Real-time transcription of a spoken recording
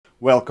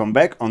Welcome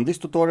back. On this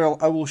tutorial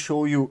I will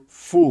show you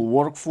full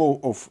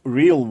workflow of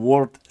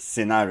real-world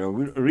scenario,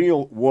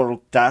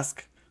 real-world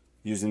task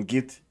using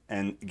Git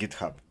and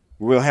GitHub.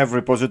 We'll have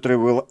repository,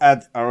 we'll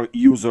add our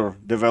user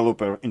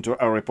developer into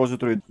our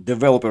repository.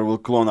 Developer will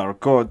clone our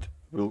code,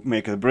 will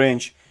make a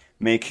branch,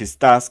 make his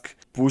task,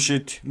 push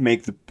it,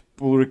 make the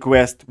pull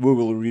request, we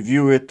will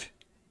review it,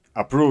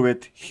 approve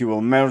it, he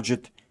will merge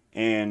it,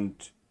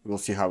 and we'll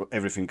see how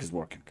everything is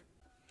working.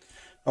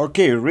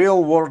 Okay,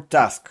 real-world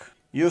task.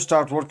 You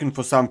start working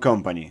for some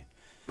company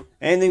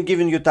and then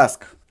giving you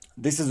task.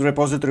 This is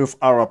repository of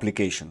our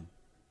application.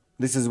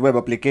 This is web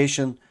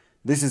application.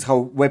 This is how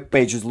web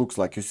pages looks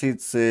like. You see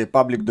it's a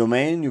public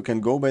domain. You can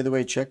go, by the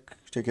way, check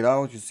it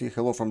out. You see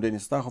hello from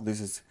Denis Stachov.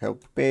 This is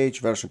help page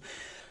version.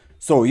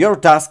 So your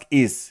task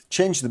is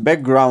change the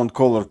background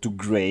color to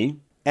gray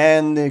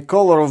and the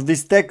color of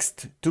this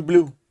text to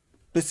blue.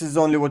 This is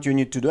only what you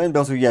need to do. And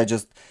also, yeah,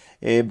 just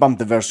bump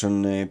the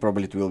version,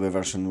 probably it will be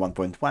version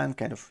 1.1,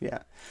 kind of, yeah.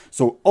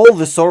 So all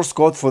the source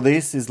code for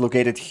this is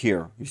located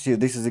here. You see,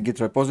 this is a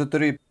Git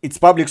repository. It's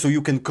public, so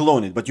you can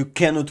clone it, but you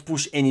cannot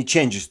push any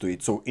changes to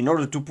it. So in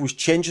order to push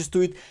changes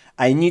to it,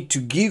 I need to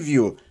give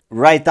you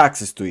write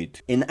access to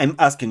it. And I'm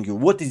asking you,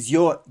 what is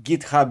your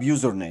GitHub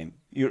username?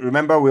 You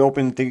remember we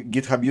opened the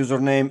GitHub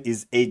username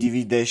is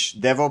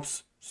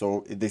ADV-DevOps.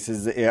 So this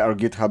is our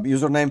GitHub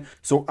username.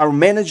 So our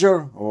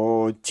manager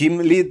or team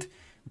lead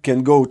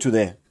can go to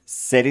the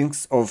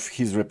settings of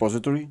his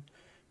repository,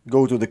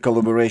 go to the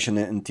collaboration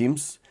and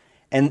teams,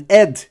 and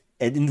add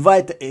and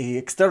invite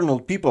external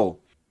people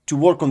to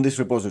work on this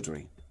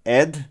repository.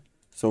 Add.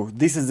 So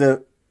this is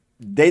a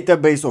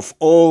database of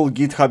all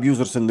GitHub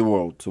users in the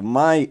world. So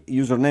my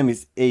username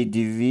is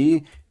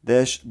ADV-DevOps.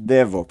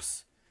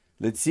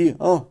 Let's see.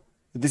 Oh,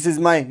 this is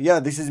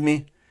this is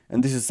me.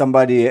 And this is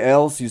somebody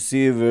else, you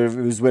see,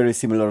 with very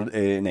similar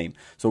name.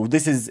 So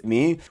this is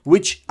me.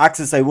 Which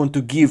access I want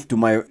to give to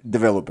my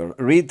developer?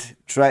 Read,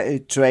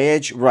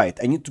 triage, write.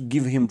 I need to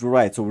give him to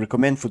write. So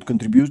recommend for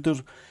contributor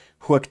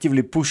who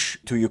actively push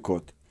to your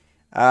code.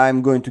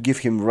 I'm going to give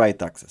him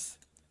write access.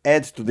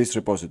 Add to this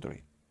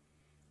repository.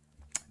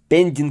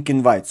 Pending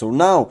invite. So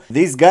now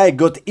this guy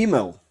got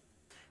email.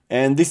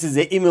 And this is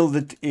the email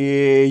that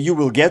you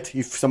will get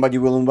if somebody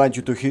will invite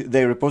you to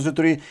their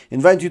repository,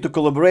 invite you to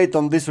collaborate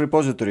on this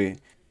repository.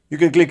 You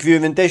can click view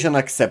invitation,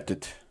 accept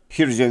it.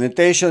 Here's your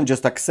invitation,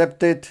 just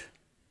accept it.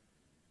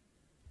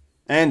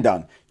 And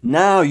done.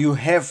 Now you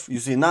have,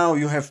 now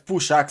you have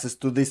push access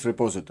to this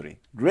repository.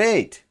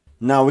 Great.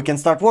 Now we can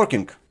start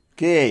working.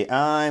 Okay,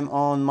 I'm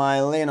on my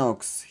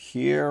Linux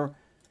here.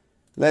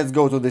 Let's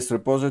go to this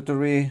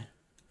repository.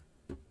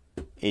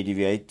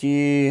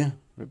 ADV-IT.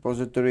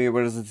 Repository,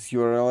 where is this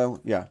URL?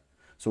 Yeah.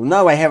 So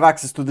now I have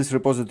access to this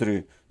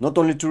repository, not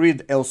only to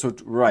read, also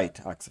to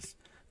write access.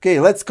 Okay,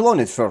 let's clone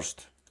it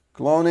first.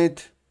 Clone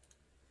it,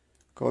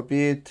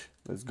 copy it.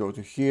 Let's go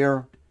to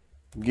here,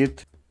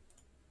 Git.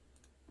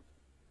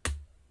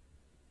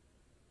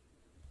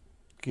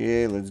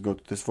 Okay, let's go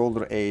to this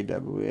folder,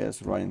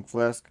 AWS running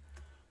Flask.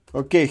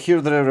 Okay, here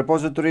the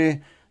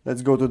repository.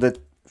 Let's go to that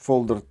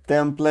folder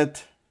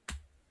template.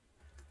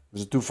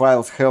 There's two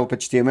files, help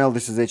HTML.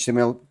 This is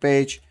HTML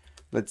page.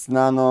 Let's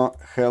nano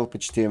help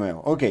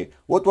HTML. Okay,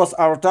 what was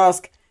our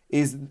task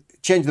is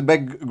change the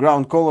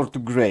background color to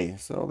gray.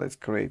 So let's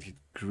create it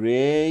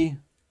gray.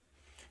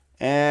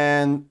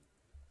 And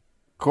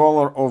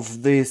color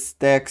of this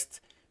text,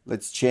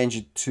 let's change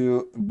it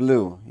to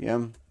blue.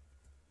 Yeah,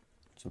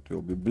 so it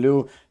will be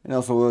blue. And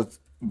also let's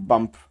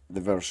bump the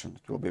version.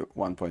 It will be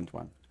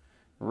 1.1.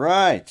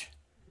 Right.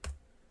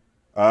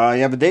 I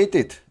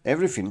updated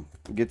everything.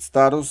 Git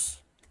status.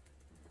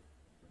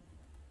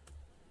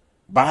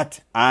 But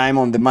I'm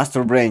on the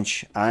master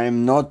branch.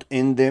 I'm not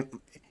in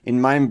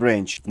my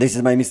branch. This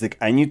is my mistake.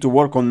 I need to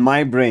work on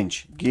my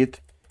branch. Git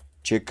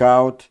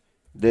checkout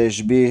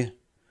 -b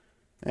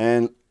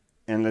and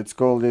let's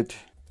call it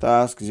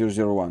task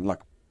 001.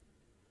 Look.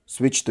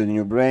 Switch to the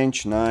new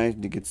branch. Nice.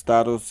 The git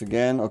status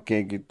again.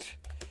 Okay, git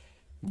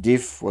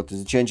diff. What is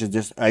the changes?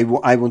 Just I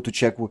want to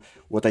check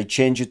what I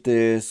changed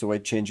it. So I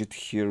change it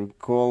here.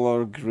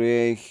 Color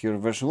gray. Here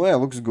version. Well,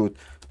 looks good.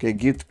 Okay,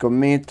 git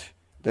commit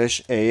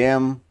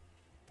 -am.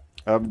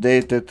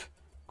 Updated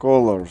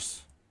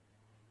colors.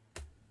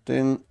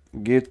 Then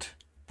git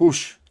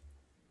push.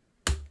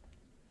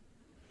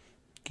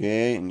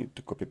 Okay, I need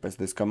to copy paste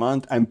this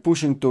command. I'm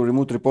pushing to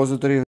remote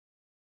repository.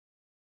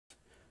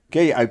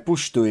 Okay, I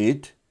push to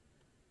it.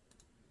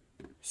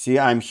 See,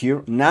 I'm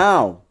here.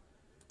 Now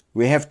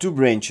we have two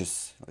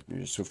branches. Let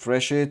me just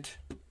refresh it.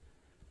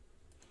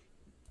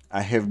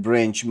 I have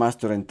branch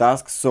master and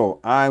task. So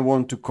I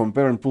want to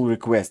compare and pull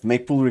request.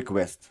 Make pull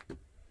request.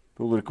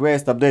 Pull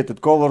request, updated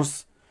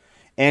colors.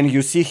 And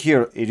you see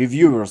here,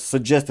 reviewers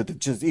suggested it,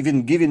 just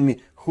even giving me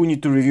who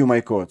need to review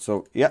my code.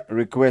 So yeah,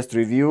 request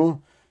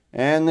review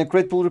and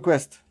create pull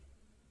request.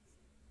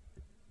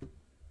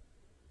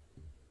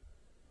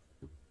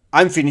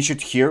 I'm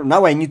finished here.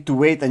 Now I need to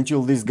wait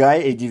until this guy,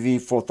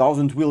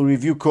 ADV-4000, will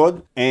review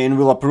code and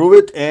will approve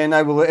it and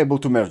I will be able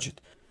to merge it.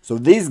 So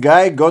this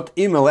guy got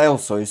email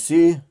also, you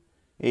see?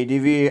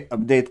 ADV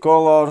update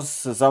colors.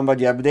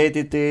 Somebody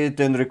updated it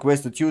and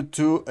requested you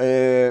to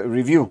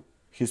review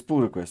his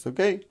pull request.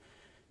 Okay,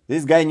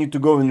 this guy need to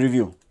go and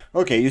review.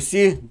 Okay, you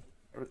see,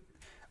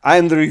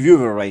 I'm the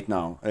reviewer right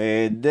now.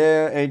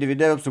 The ADV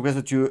develops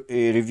requested you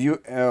review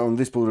on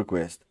this pull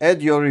request.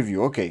 Add your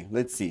review. Okay,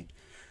 let's see.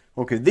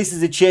 Okay, this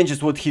is the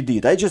changes what he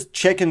did. I just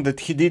checking that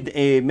he did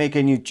make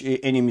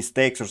any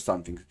mistakes or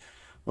something.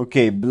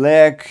 Okay,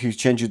 black, he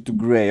changed it to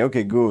gray.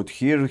 Okay, good.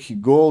 Here he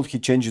gold, he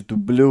changed it to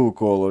blue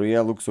color.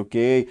 Yeah, looks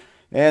okay.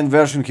 And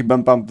version, he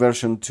bumped up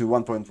version to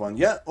 1.1.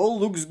 Yeah, all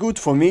looks good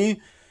for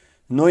me.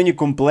 No any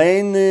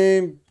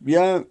complaint.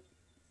 Yeah,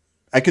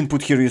 I can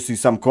put here, you see,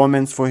 some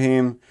comments for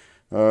him.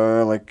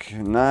 Like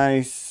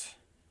nice,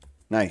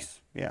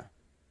 yeah.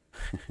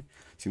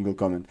 Single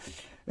comment.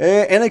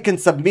 And I can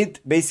submit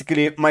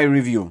basically my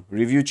review.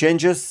 Review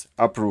changes,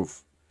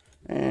 approve.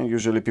 And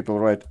usually people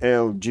write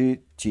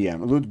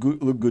LGTM.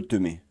 Look good to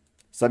me.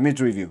 Submit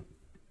review.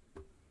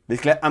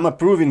 Basically, I'm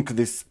approving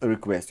this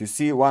request. You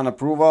see, one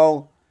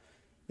approval.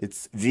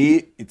 It's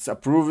V. It's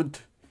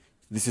approved.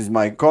 This is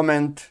my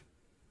comment.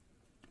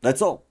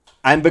 That's all.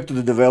 I'm back to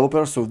the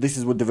developer, so this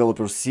is what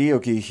developers see.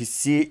 Okay, he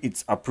see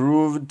it's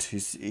approved. He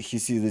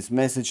see this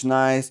message,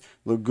 nice,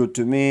 look good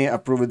to me.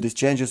 Approve these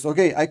changes.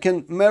 Okay, I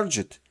can merge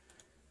it.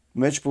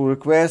 Merge pull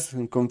request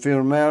and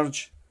confirm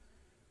merge.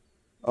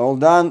 All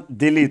done.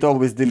 Delete,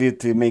 always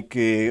delete. Make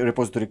a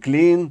repository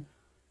clean.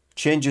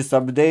 Changes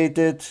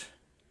updated.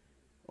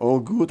 All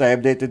good. I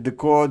updated the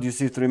code. You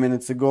see 3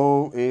 minutes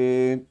ago.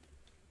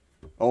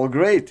 All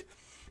great.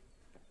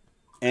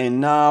 And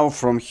now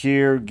from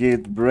here,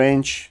 git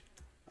branch.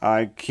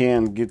 I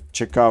can git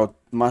checkout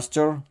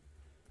master,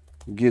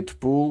 git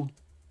pull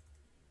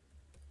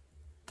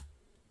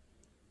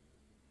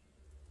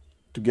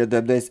to get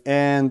the updates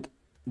and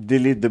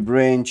delete the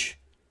branch.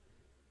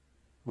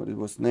 What it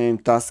was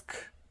named task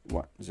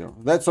 10.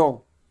 That's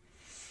all.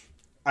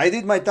 I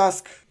did my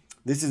task.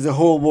 This is the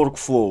whole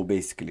workflow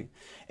basically.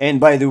 And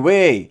by the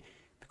way,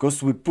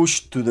 because we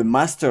pushed to the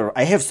master,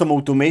 I have some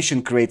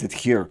automation created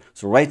here.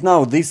 So right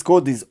now this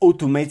code is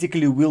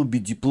automatically will be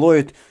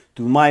deployed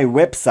to my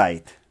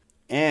website.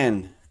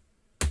 And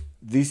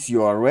this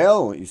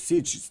URL, you see,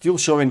 it's still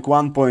showing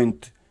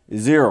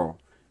 1.0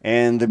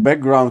 and the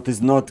background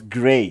is not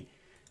gray.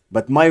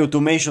 But my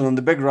automation on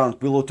the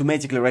background will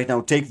automatically right now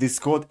take this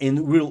code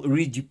and will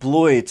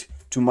redeploy it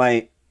to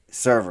my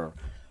server.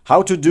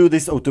 How to do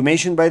this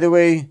automation, by the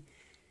way?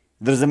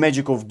 There's a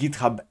magic of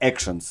GitHub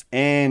Actions,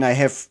 and I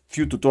have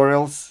few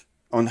tutorials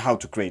on how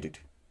to create it.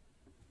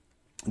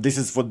 This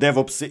is for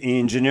DevOps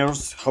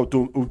engineers, how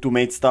to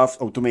automate stuff,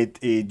 automate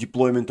a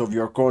deployment of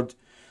your code.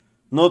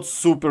 Not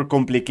super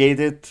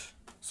complicated,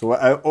 so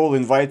I all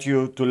invite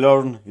you to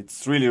learn.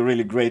 It's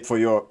really great for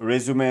your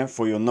resume,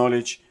 for your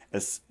knowledge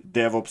as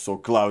DevOps or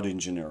cloud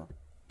engineer.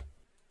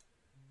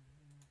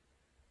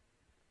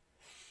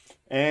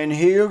 And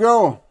here you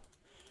go.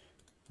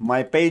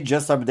 My page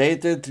just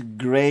updated,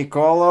 gray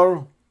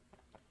color,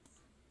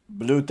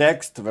 blue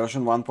text,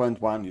 version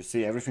 1.1. You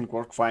see, everything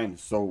worked fine.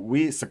 So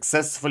we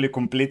successfully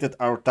completed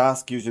our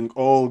task using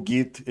all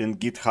Git and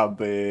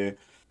GitHub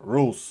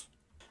rules.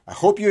 I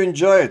hope you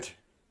enjoyed.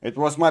 It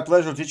was my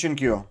pleasure teaching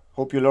you.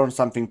 Hope you learned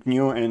something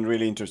new and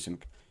really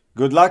interesting.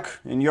 Good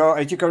luck in your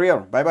IT career.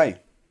 Bye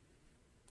bye.